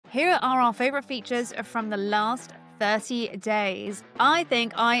Here are our favorite features from the last 30 days. I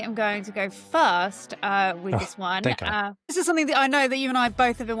think I am going to go first with this one. Thank God. This is something that I know that you and I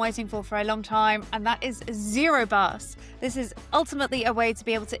both have been waiting for a long time, and that is Zerobus. This is ultimately a way to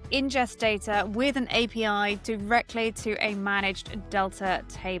be able to ingest data with an API directly to a managed Delta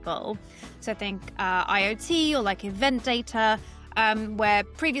table. So think IoT or like event data, where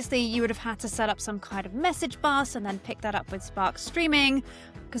previously you would have had to set up some kind of message bus and then pick that up with Spark streaming,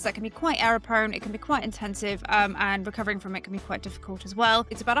 because that can be quite error prone, it can be quite intensive, and recovering from it can be quite difficult as well.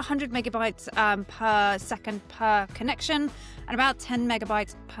 It's about 100 megabytes per second per connection and about 10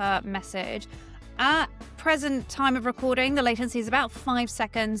 megabytes per message. At present time of recording, the latency is about 5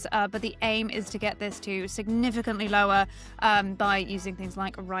 seconds, but the aim is to get this to significantly lower by using things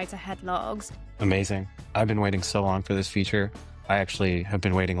like write-ahead logs. Amazing. I've been waiting so long for this feature. I actually have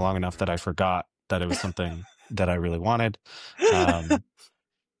been waiting long enough that I forgot that it was something that I really wanted.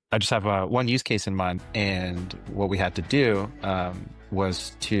 I just have one use case in mind, and what we had to do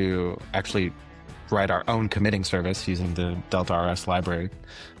was to actually write our own committing service using the Delta RS library.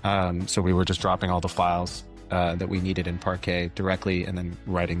 So we were just dropping all the files that we needed in Parquet directly and then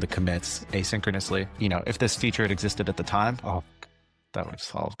writing the commits asynchronously. You know, if this feature had existed at the time, that would have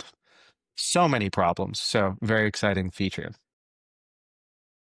solved so many problems. So very exciting feature.